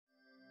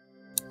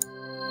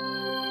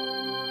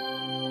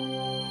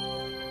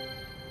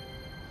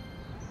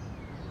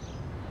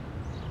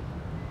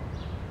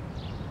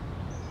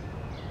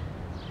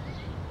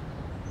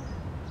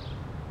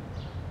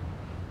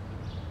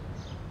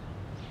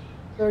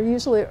There are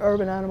usually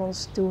urban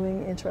animals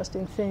doing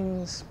interesting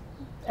things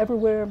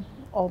everywhere,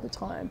 all the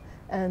time.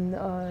 And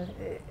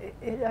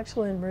it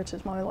actually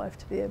enriches my life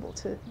to be able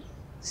to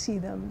see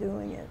them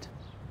doing it.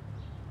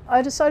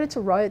 I decided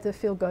to write the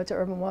Field Guide to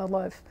Urban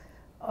Wildlife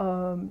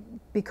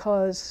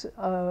because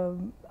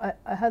I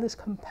had this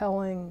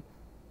compelling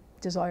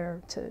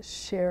desire to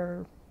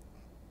share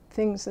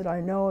things that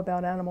I know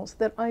about animals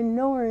that I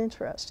know are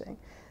interesting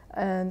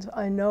and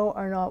I know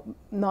are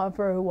not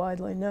very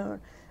widely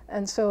known.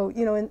 And so,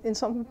 you know, in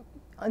some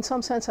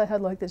sense I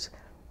had like this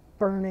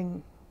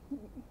burning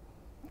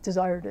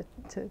desire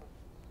to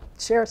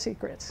share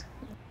secrets.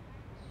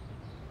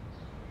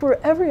 For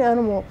every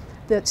animal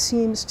that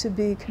seems to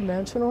be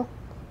conventional,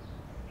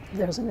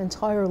 there's an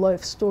entire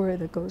life story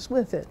that goes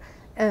with it.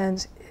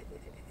 And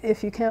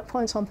if you can't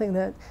find something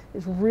that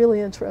is really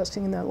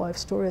interesting in that life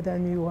story,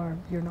 then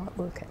you're not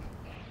looking.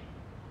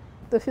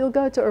 The Field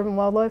Guide to Urban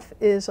Wildlife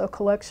is a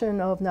collection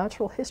of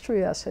natural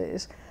history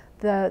essays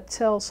that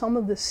tell some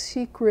of the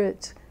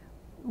secret,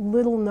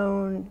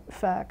 little-known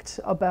facts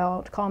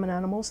about common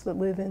animals that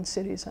live in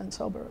cities and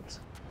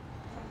suburbs.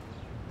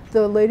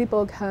 The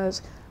ladybug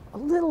has a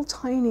little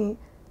tiny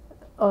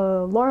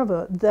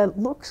larva that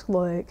looks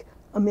like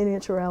a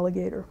miniature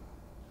alligator.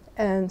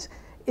 And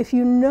if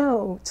you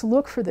know to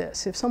look for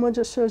this, if someone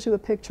just shows you a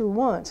picture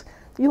once,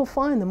 you'll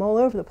find them all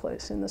over the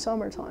place in the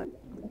summertime.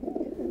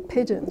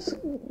 Pigeons.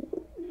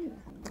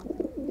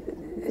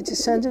 It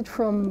descended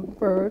from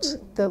birds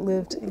that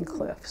lived in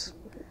cliffs.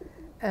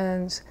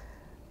 And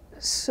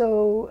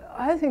so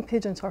I think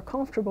pigeons are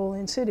comfortable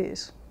in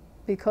cities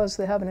because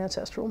they have an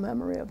ancestral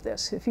memory of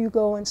this. If you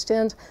go and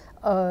stand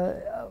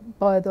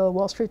by the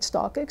Wall Street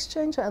Stock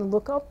Exchange and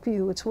look up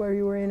you, it's where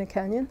you were in a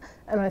canyon,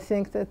 and I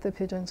think that the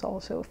pigeons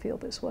also feel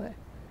this way.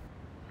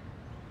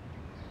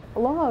 A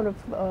lot of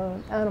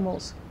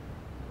animals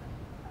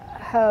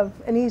have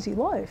an easy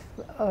life,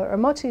 a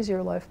much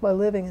easier life by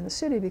living in the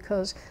city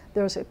because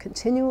there's a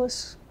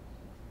continuous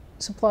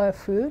supply of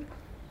food.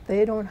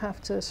 They don't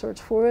have to search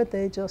for it,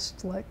 they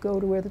just like go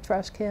to where the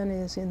trash can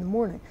is in the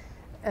morning.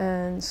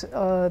 And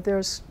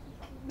there's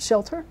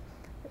shelter.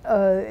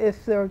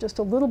 If they're just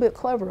a little bit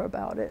clever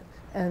about it,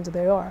 and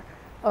they are,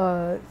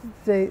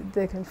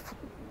 they can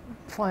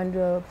find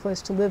a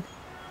place to live.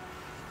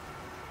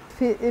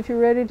 If you're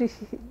ready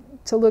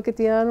to look at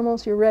the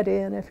animals, you're ready,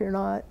 and if you're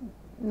not,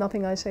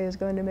 nothing I say is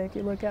going to make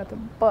you look at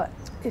them. But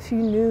if you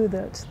knew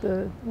that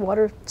the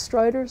water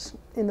striders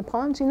in the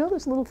ponds, you know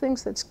those little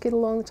things that skid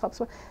along the top,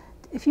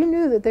 if you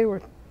knew that they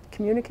were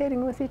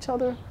communicating with each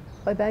other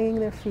by banging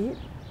their feet,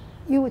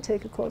 you would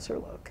take a closer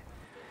look.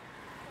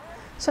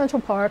 Central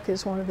Park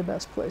is one of the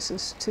best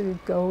places to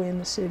go in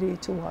the city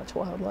to watch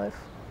wildlife.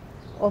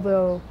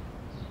 Although,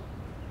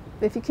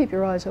 if you keep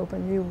your eyes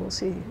open, you will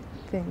see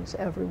things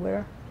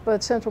everywhere.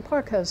 But Central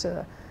Park has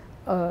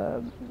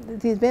the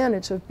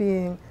advantage of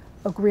being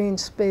a green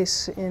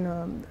space in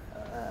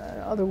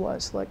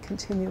otherwise like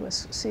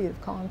continuous sea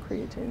of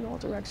concrete in all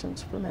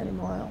directions for many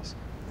miles.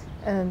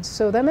 And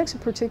so that makes it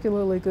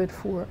particularly good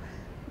for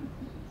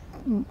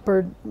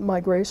bird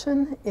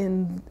migration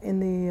in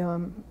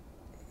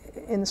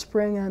the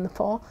spring and the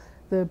fall.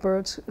 The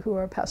birds who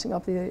are passing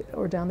up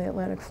or down the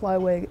Atlantic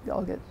flyway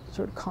all get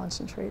sort of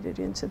concentrated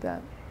into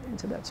that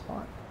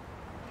spot.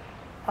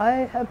 I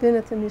have been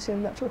at the Museum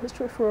of Natural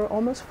History for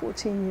almost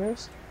 14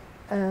 years,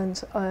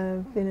 and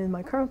I've been in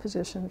my current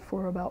position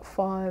for about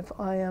 5.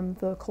 I am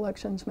the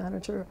collections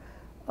manager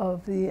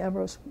of the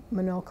Ambrose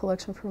Monell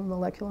Collection for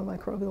Molecular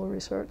Microbial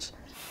Research.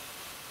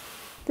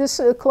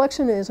 This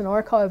collection is an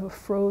archive of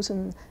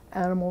frozen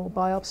animal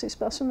biopsy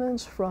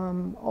specimens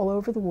from all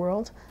over the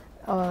world.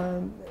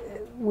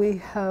 We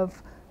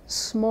have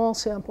small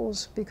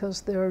samples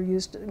because they're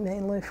used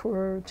mainly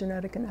for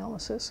genetic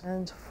analysis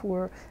and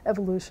for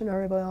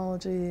evolutionary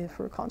biology,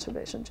 for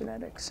conservation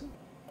genetics.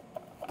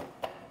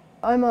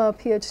 I'm a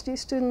Ph.D.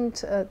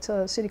 student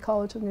at City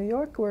College of New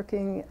York,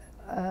 working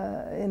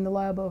in the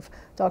lab of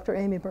Dr.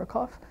 Amy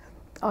Burkhoff.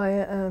 I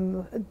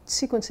am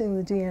sequencing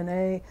the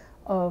DNA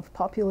of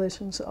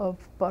populations of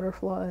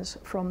butterflies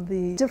from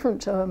the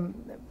different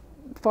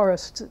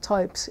forest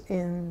types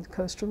in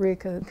Costa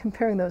Rica,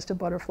 comparing those to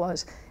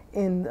butterflies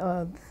in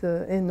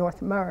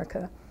North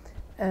America.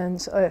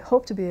 And I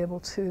hope to be able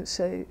to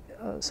say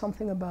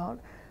something about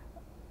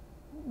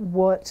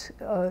what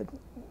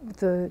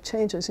the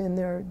changes in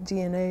their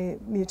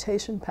DNA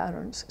mutation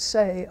patterns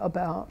say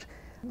about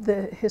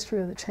the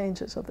history of the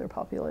changes of their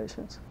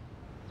populations.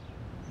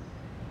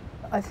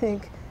 I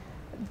think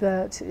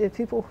that if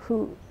people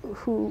who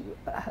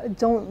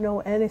don't know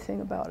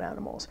anything about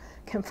animals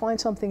can find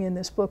something in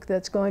this book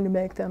that's going to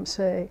make them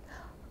say,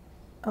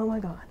 oh my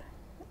God,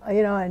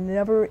 you know, I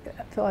never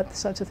thought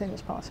such a thing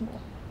was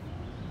possible.